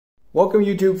Welcome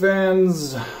YouTube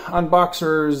fans,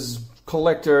 unboxers,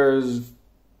 collectors,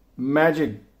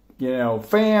 magic,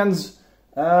 fans.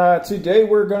 Today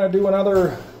we're going to do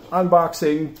another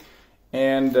unboxing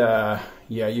and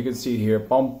yeah, you can see here,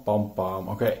 bum bum bum.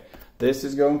 Okay, this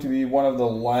is going to be one of the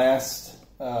last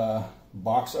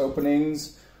box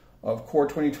openings of Core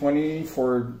 2020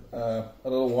 for a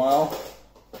little while.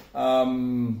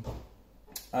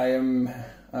 I am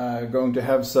going to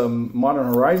have some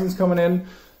Modern Horizons coming in.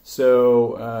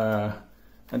 So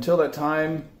until that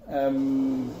time,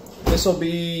 this will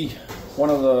be one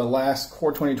of the last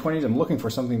Core 2020s. I'm looking for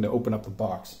something to open up the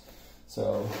box.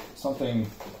 So something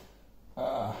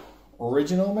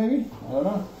original maybe? I don't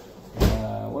know.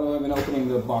 What have I been opening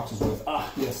the boxes with?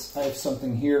 Ah, yes, I have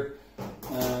something here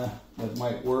that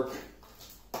might work.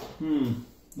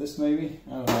 This maybe?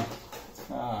 I don't know.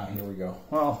 Ah, here we go.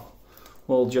 Well,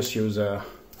 we'll just use a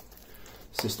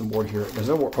system board here. Does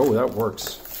that work? Oh, that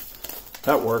works.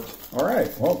 That worked. All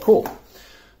right. Well, cool.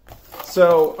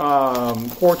 So,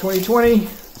 Core 2020.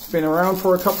 It's been around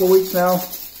for a couple of weeks now.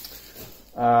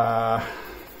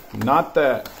 Not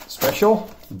that special,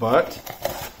 but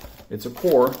it's a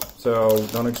Core, so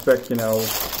don't expect,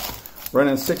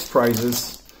 running 6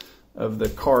 prizes of the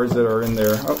cards that are in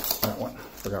there. Oh, that one.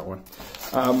 Forgot one.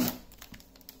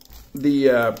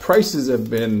 The prices have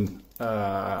been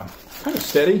kind of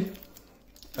steady,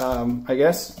 I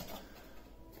guess,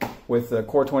 with the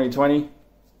Core 2020.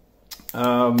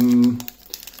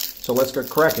 So let's get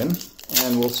cracking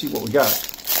and we'll see what we got.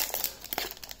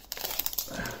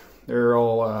 They're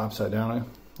all upside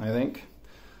down, I think.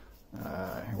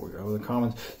 Here we go, the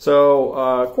comments.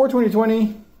 So Core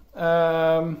 2020,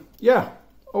 yeah,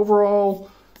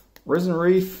 overall, Risen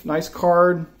Reef, nice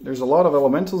card. There's a lot of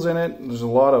elementals in it. There's a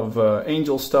lot of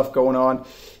angel stuff going on.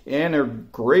 And a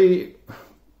great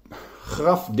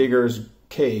Grafdigger's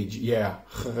Cage. Yeah,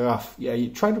 Graf. Yeah, you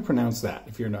try to pronounce that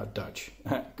if you're not Dutch.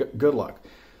 Good luck.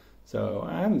 So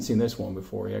I haven't seen this one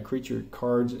before. Yeah, creature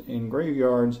cards in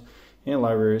graveyards and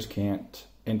libraries can't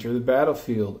enter the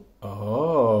battlefield.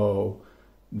 Oh,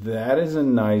 that is a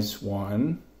nice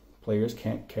one. Players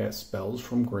can't cast spells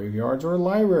from graveyards or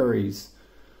libraries.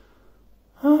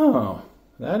 Oh,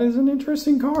 that is an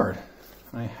interesting card,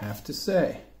 I have to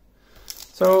say.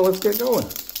 So let's get going.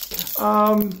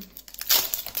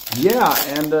 Yeah,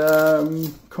 and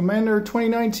Commander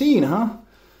 2019, huh?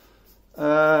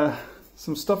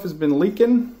 Some stuff has been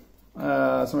leaking,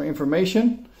 some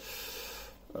information.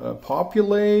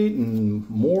 Populate and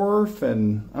morph,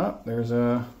 and there's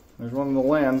one of the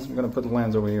lands. I'm gonna put the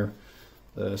lands over here,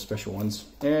 the special ones,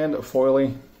 and a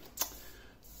foily.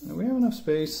 Do we have enough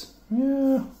space?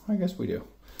 Yeah, I guess we do.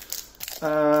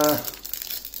 Yeah,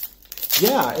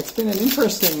 it's been an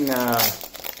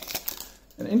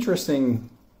interesting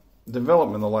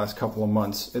development the last couple of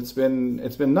months. It's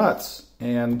been nuts,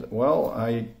 and well,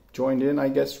 I joined in, I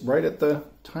guess, right at the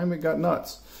time it got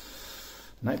nuts.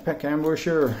 Nightpack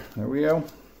Ambusher, there we go.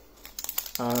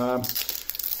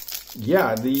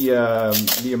 Yeah,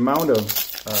 the amount of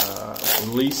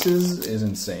releases is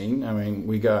insane. I mean,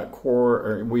 we got Core,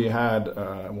 or we had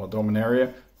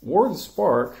Dominaria, War of the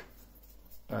Spark,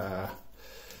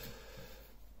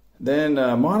 then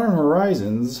Modern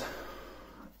Horizons,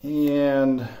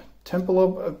 and Temple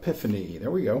of Epiphany.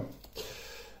 There we go.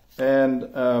 And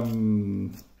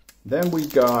then we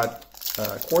got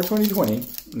Core 2020.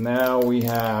 Now we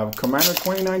have Commander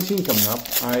 2019 coming up.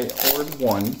 I ordered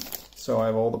one, so I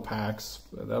have all the packs.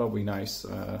 That'll be nice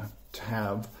to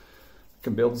have. I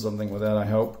can build something with that, I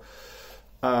hope.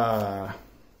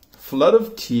 Flood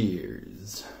of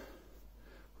Tears.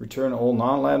 Return all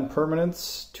non-land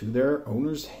permanents to their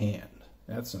owner's hand.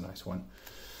 That's a nice one.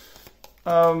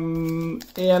 Yeah,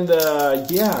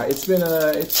 it's been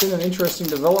an interesting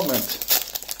development.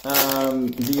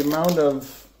 The amount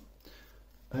of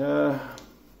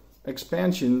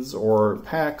expansions or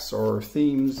packs or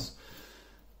themes,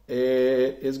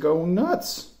 it is going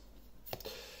nuts.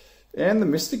 And the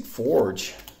Mystic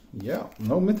Forge. Yeah,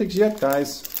 no mythics yet,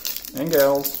 guys and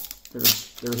gals.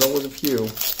 There's always a few.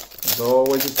 There's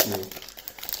always a few.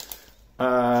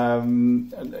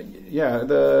 Yeah,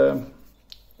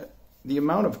 the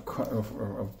amount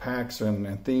of packs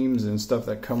and themes and stuff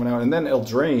that coming out, and then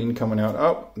Eldraine coming out.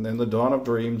 Oh, and then the Dawn of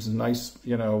Dreams. Nice,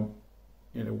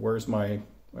 where's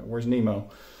Nemo?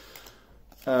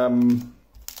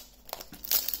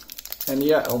 And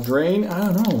yeah, Eldraine. I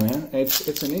don't know, man.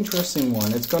 It's an interesting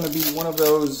one. It's going to be one of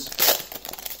those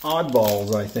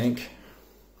oddballs, I think.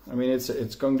 I mean,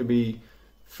 it's going to be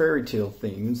fairy tale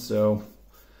themed, so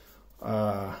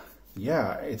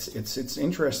yeah, it's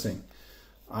interesting.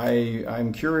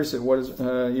 I'm curious at what is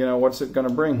what's it going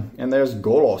to bring. And there's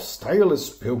Golos, Stylus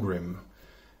Pilgrim.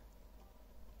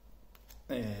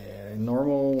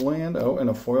 Normal land. Oh, and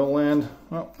a foil land.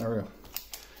 Oh, there we go.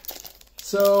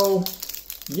 So,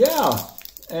 yeah.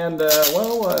 And,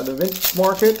 the vintage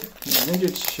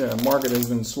market has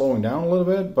been slowing down a little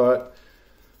bit, but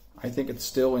I think it's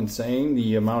still insane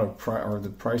the amount of the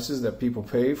prices that people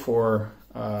pay for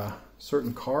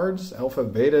certain cards, alpha,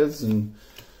 betas, and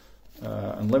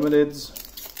unlimiteds,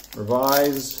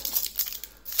 revise,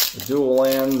 the dual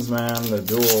lands, man, the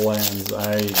dual lands.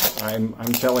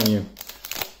 I'm telling you,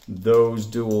 those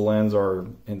dual lands are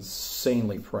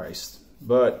insanely priced.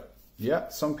 But yeah,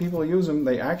 some people use them.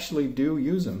 They actually do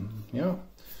use them. Yeah.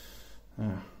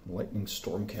 Lightning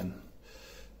Stormkin.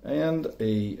 And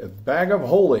a bag of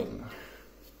holding.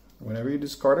 Whenever you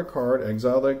discard a card,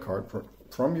 exile that card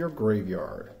from your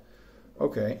graveyard.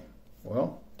 Okay,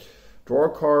 well, draw a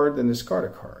card, then discard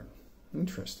a card.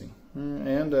 Interesting.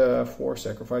 And 4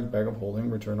 sacrifice bag of holding.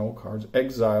 Return all cards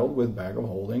exiled with bag of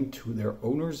holding to their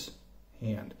owner's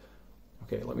hand.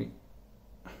 Okay,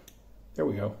 there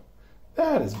we go.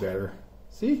 That is better.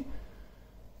 See?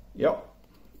 Yep.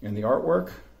 And the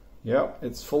artwork, yep,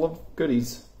 it's full of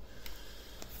goodies.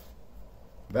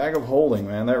 Bag of holding,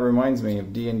 man, that reminds me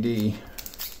of D&D.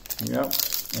 Yep,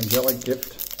 angelic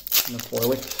gift in the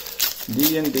foily.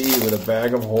 D&D with a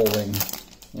bag of holding.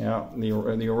 Yeah, the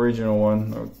original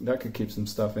one. Oh, that could keep some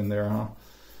stuff in there, huh?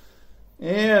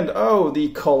 And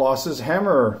the Colossus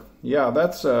Hammer. Yeah,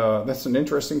 that's an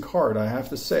interesting card, I have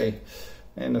to say.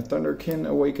 And the Thunderkin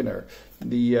Awakener.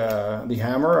 The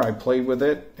hammer, I played with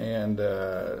it, and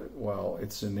well,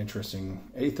 it's an interesting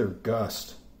Aether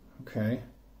Gust. Okay.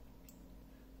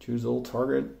 Choose all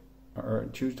target, or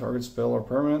choose target spell or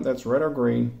permanent that's red or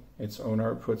green. Its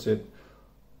owner puts it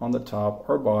on the top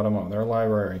or bottom of their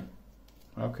library.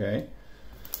 Okay.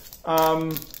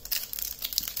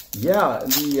 Yeah,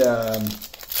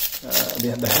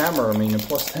 the hammer, I mean,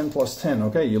 +10/+10.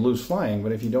 Okay, you lose flying,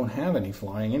 but if you don't have any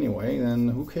flying anyway, then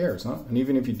who cares, huh? And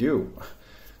even if you do,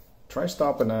 try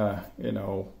stopping a,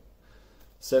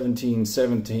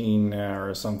 17/17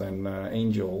 or something,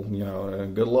 angel,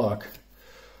 good luck.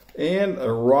 And a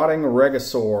rotting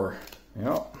Regisaur.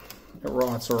 Yep, it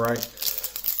rots, all right.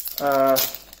 I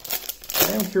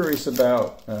am curious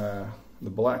about the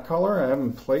black color. I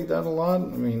haven't played that a lot. I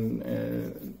mean,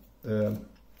 there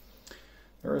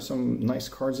are some nice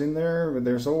cards in there, but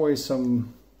there's always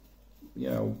some,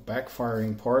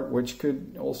 backfiring part, which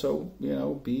could also,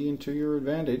 be into your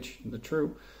advantage. The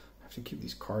true. I have to keep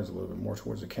these cards a little bit more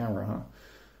towards the camera, huh?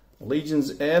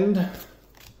 Legion's End.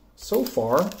 So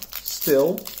far,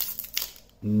 still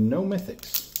no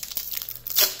mythics.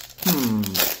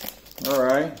 All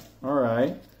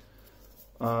right.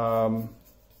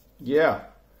 Yeah.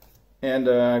 And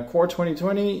Core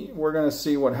 2020, we're going to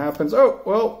see what happens. Oh,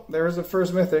 well, there's the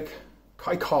first mythic.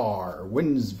 Kaikar,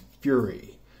 Wind's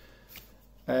Fury.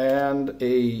 And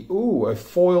a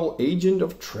foil Agent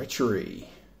of Treachery.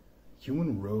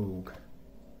 Human Rogue.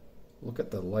 Look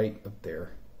at the light up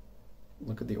there.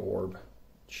 Look at the orb.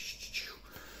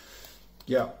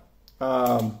 Yeah.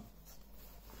 What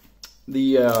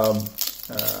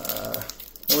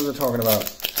was I talking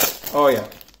about? Oh yeah,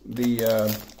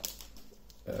 the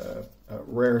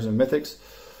rares and mythics.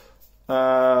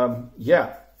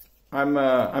 Yeah,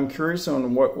 I'm curious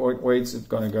on what ways it's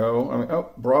going to go. I mean,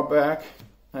 brought back,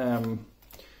 and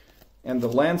the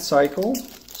land cycle.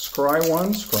 Scry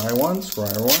one.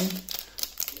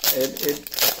 It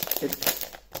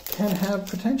can have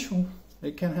potential.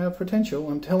 It can have potential.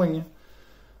 I'm telling you.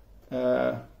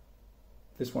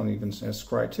 This one even says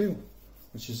Scry 2,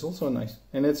 which is also nice,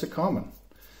 and it's a common.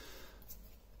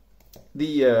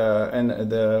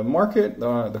 The market,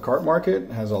 the card market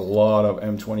has a lot of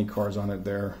M20 cards on it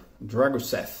there.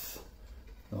 Dragoseth.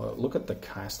 Look at the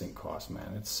casting cost,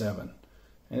 man. It's 7,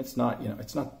 and it's not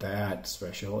it's not that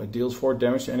special. It deals 4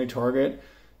 damage to any target,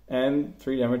 and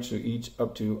 3 damage to each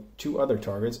up to 2 other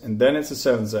targets, and then it's a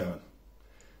 7/7.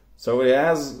 So it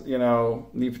has,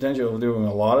 the potential of doing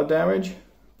a lot of damage,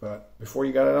 but before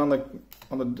you got it on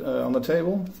the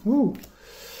table, whoo!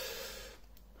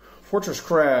 Fortress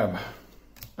Crab.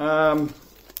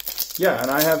 Yeah, and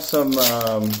I have some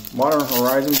Modern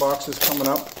Horizon boxes coming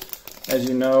up. As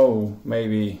you know,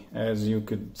 maybe as you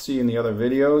could see in the other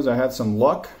videos, I had some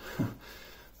luck.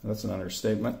 That's an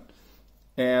understatement.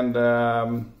 And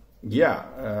yeah,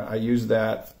 I used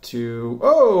that to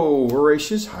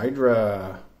Voracious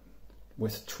Hydra.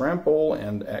 With Trample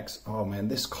and X. Oh man,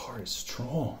 this card is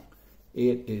strong.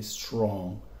 It is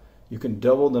strong. You can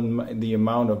double the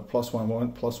amount of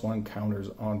 +1/+1 counters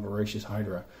on Voracious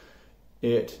Hydra.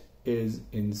 It is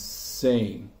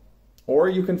insane. Or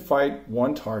you can fight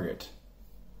one target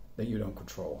that you don't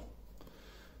control.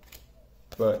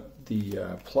 But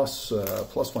the plus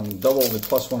one, double the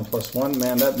 +1/+1,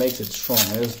 man, that makes it strong.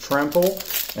 It is trample,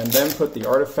 and then put the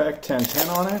artifact 10/10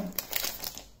 on it.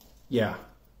 Yeah,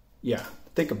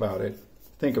 think about it.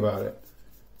 Think about it.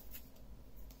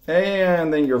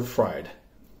 And then you're fried.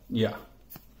 Yeah.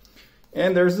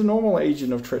 And there's the normal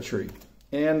Agent of Treachery.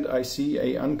 And I see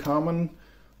a uncommon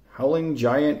Howling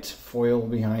Giant foil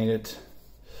behind it.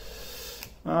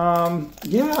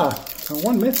 Yeah,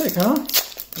 one mythic, huh?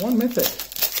 One mythic.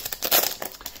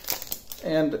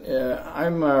 And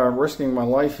I'm risking my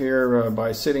life here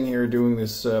by sitting here doing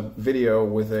this video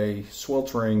with a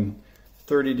sweltering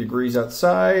 30 degrees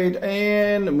outside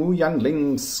and Mu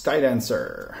Yanling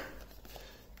Skydancer.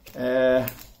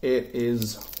 It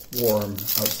is warm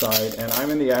outside and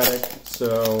I'm in the attic,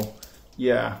 so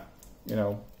yeah, you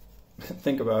know,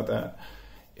 think about that.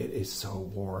 It is so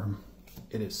warm.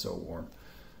 It is so warm.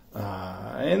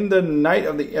 And the Knight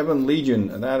of the Ebon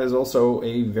Legion, that is also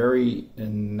a very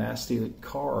nasty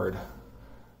card.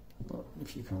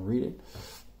 If you can read it.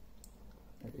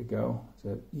 There you go.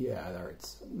 Yeah,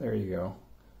 there you go.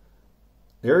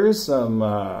 There is some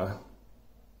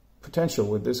potential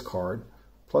with this card.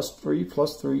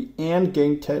 +3/+3 and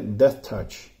gain Death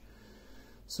Touch.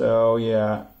 So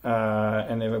yeah,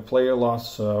 and if a player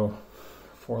lost 4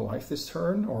 life this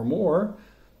turn or more,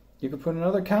 you can put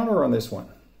another counter on this one.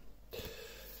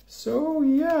 So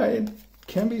yeah, it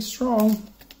can be strong,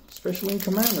 especially in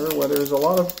Commander, where there's a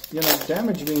lot of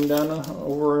damage being done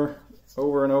over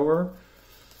and over,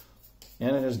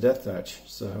 and it has Death Touch.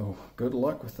 So good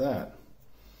luck with that.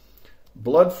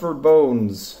 Blood for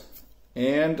Bones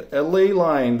and a ley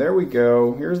line. There we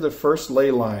go. Here's the first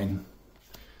ley line.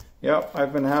 Yep,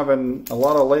 I've been having a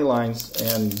lot of ley lines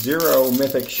and 0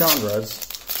 mythic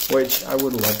Chandras, which I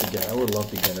would love to get. I would love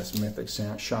to get a mythic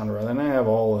Chandra. Then I have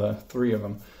all 3 of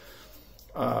them.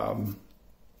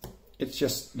 It's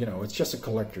just, it's just a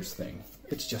collector's thing.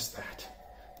 It's just that.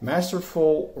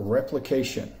 Masterful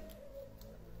Replication.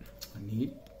 I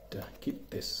need to keep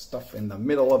this stuff in the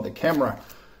middle of the camera.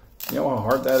 You know how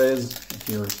hard that is? If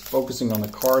you're focusing on the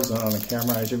cards and on the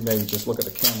camera, I should maybe just look at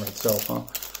the camera itself, huh?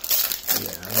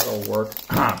 Yeah, that'll work.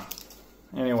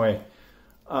 Anyway,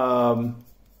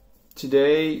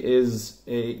 today is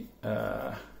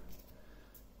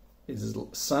is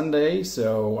Sunday,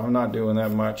 so I'm not doing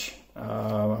that much.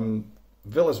 I'm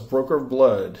Vilis Broker of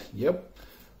Blood, yep,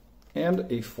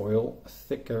 and a foil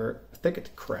Thicket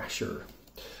Crasher.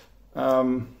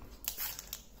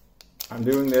 I'm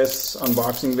doing this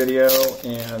unboxing video,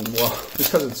 and well,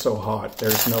 because it's so hot,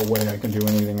 there's no way I can do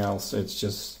anything else. It's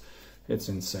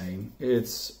insane.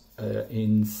 It's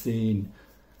insane.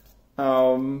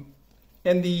 And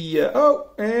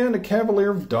and a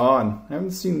Cavalier of Dawn. I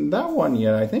haven't seen that one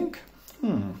yet, I think.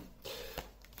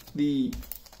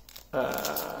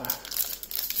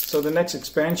 So the next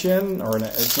expansion, or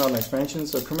it's not an expansion,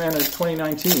 so Commander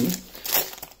 2019.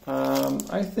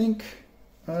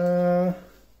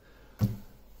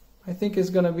 I think is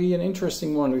going to be an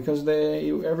interesting one, because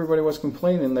everybody was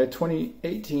complaining that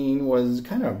 2018 was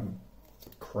kind of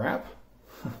crap.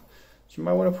 You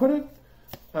might want to put it.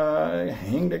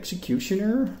 Hanged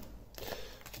Executioner.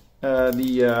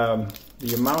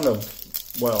 The amount of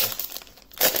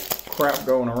crap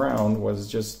going around was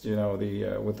just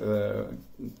with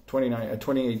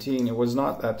 2018 it was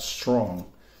not that strong,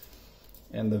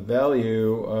 and the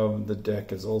value of the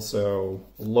deck is also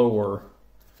lower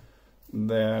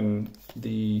than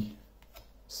the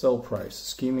sell price.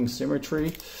 Scheming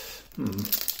Symmetry.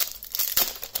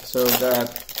 So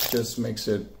that just makes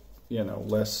it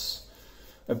less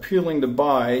appealing to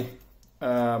buy.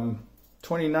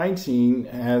 2019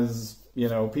 has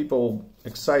people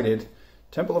excited.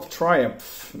 Temple of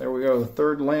Triumph. There we go. The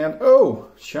 3rd land. Oh,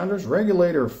 Chandra's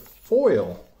Regulator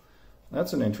foil.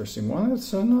 That's an interesting one.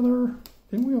 That's another.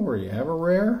 Didn't we already have a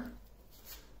rare?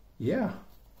 Yeah.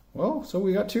 Well, so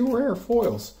we got 2 rare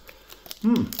foils.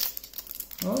 Well,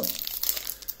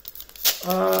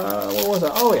 what was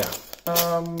that? Oh yeah.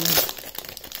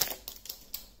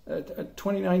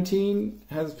 2019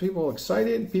 has people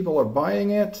excited. People are buying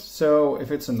it. So if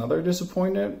it's another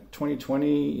disappointment,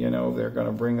 2020, they're going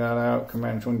to bring that out.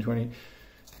 Commander 2020,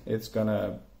 it's going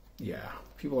to,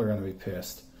 people are going to be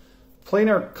pissed.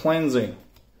 Planar Cleansing.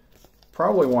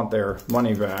 Probably want their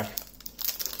money back,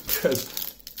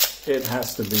 because it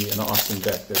has to be an awesome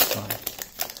deck this time.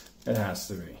 It has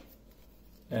to be.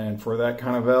 And for that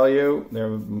kind of value,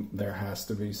 there has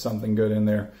to be something good in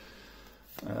there.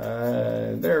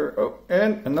 There. Oh,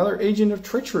 and another Agent of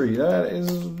Treachery. That is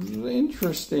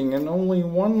interesting. And only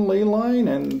 1 ley line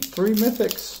and 3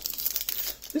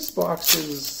 mythics. This box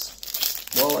is,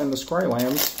 well, and the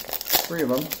Scrylams, 3 of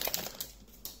them.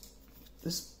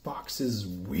 This box is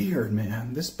weird,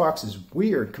 man. This box is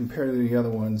weird compared to the other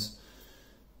ones.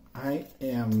 I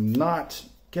am not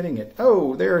getting it.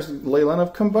 Oh, there's Leyline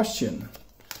of Combustion.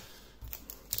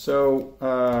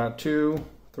 So, 2,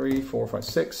 3, 4, 5,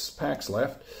 6 packs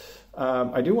left.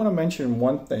 I do want to mention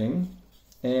one thing,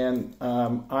 and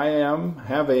I am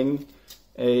having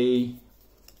a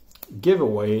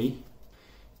giveaway,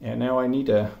 and now I need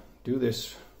to do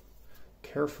this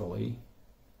carefully.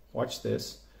 Watch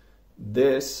this.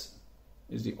 This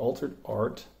is the Altered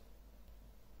Art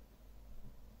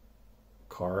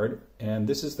card, and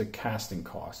this is the casting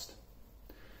cost.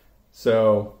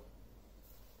 So,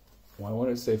 why won't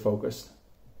it stay focused?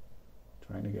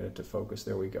 Trying to get it to focus.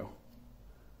 There we go.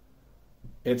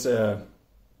 It's a,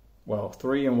 well,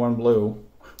 3 and 1 blue.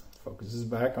 Focuses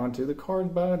back onto the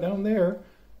card down there.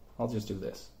 I'll just do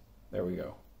this. There we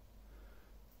go.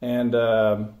 And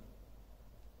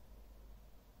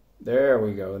there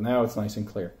we go. Now it's nice and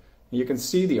clear. You can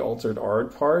see the Altered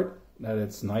Art part, that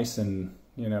it's nice and,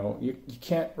 you know, you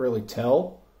can't really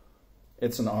tell.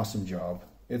 It's an awesome job.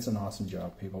 It's an awesome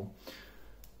job, people.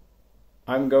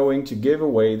 I'm going to give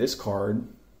away this card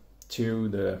to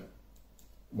the,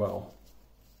 well,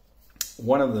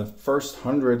 one of the first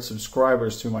 100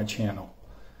 subscribers to my channel.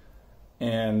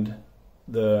 And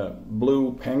the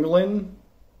Blue Pangolin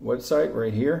website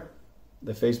right here,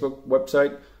 the Facebook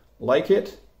website, like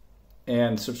it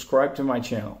and subscribe to my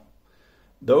channel.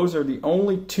 Those are the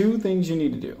only 2 things you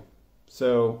need to do.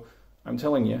 So I'm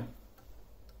telling you,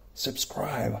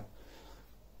 subscribe.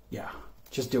 Yeah,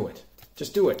 just do it.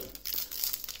 Just do it.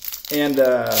 And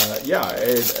yeah,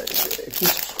 if you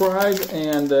subscribe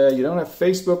and you don't have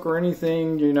Facebook or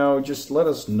anything, you know, just let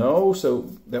us know so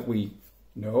that we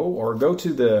know. Or go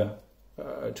to the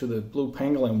Blue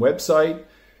Pangolin website.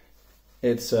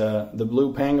 It's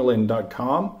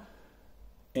thebluepangolin.com,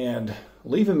 and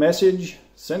leave a message.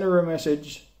 Send her a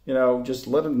message. You know, just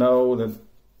let them know that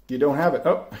you don't have it.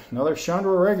 Oh, another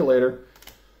Chandra Regulator,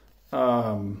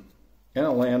 and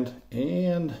a land,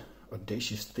 and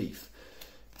Audacious Thief.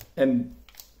 And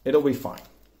it'll be fine.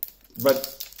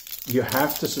 But you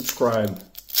have to subscribe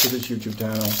to this YouTube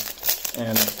channel,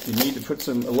 and you need to put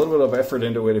a little bit of effort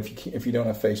into it if you don't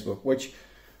have Facebook, which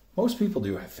most people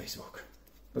do have Facebook.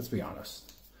 Let's be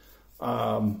honest.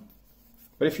 But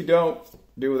if you don't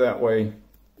do it that way,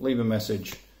 leave a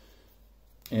message,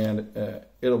 and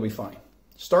it'll be fine.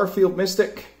 Starfield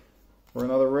Mystic for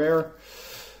another rare.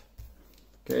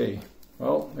 Okay,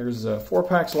 well, there's 4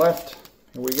 packs left.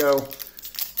 Here we go.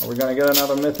 Are we going to get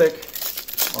another mythic?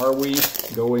 Are we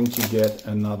going to get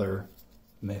another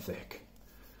mythic?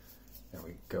 There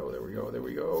we go, there we go, there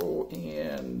we go.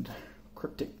 And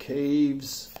Cryptic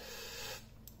Caves,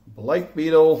 Blight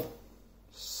Beetle,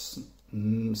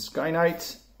 Sky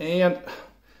Knight, and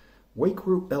Wake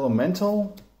Root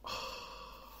Elemental.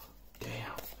 Oh, damn.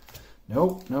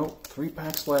 Nope, nope. 3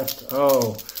 packs left.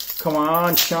 Oh, come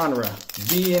on, Chandra.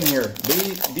 Be in here.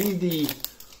 Be the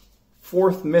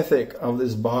 4th mythic of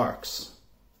this box.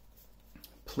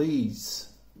 Please.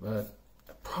 But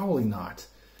probably not.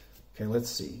 Okay, let's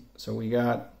see. So we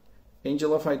got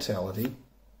Angel of Vitality,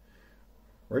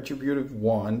 Retributive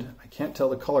Wand. I can't tell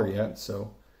the color yet,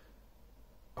 so...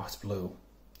 Oh, it's blue.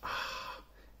 Ah,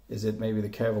 is it maybe the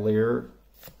Cavalier?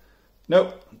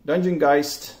 Nope. Dungeon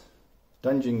Geist.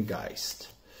 Dungeon Geist.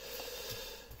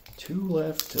 2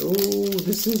 left. Oh,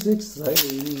 this is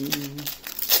exciting.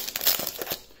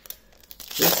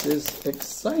 This is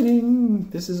exciting.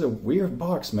 This is a weird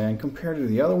box, man. Compared to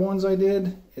the other ones I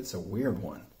did, it's a weird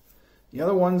one. The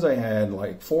other ones I had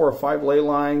like 4 or 5 ley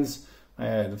lines. I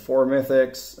had 4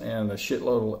 mythics and a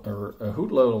shitload or a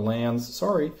hootload of lands.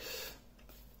 Sorry.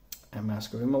 A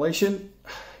Mask of Immolation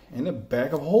and a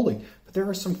Bag of Holding. But there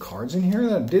are some cards in here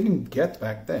that I didn't get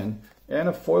back then. And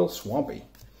a foil Swampy.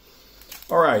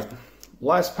 Alright,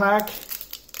 last pack.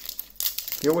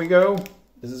 Here we go.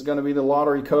 This is going to be the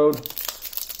lottery code.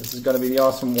 This is going to be the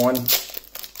awesome one.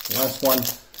 Last one.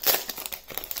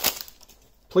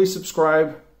 Please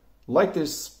subscribe. Like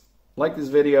this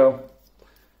video.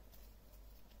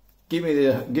 Give me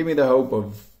the hope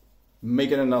of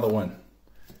making another one.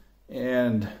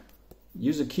 And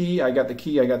use a key. I got the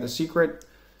key. I got the secret.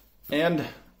 And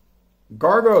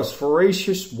Gargos,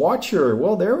 Voracious Watcher.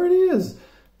 Well, there it is.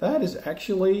 That is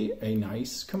actually a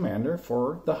nice commander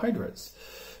for the Hydras.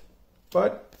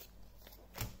 But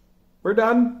we're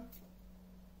done.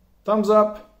 Thumbs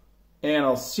up. And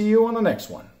I'll see you on the next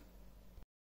one.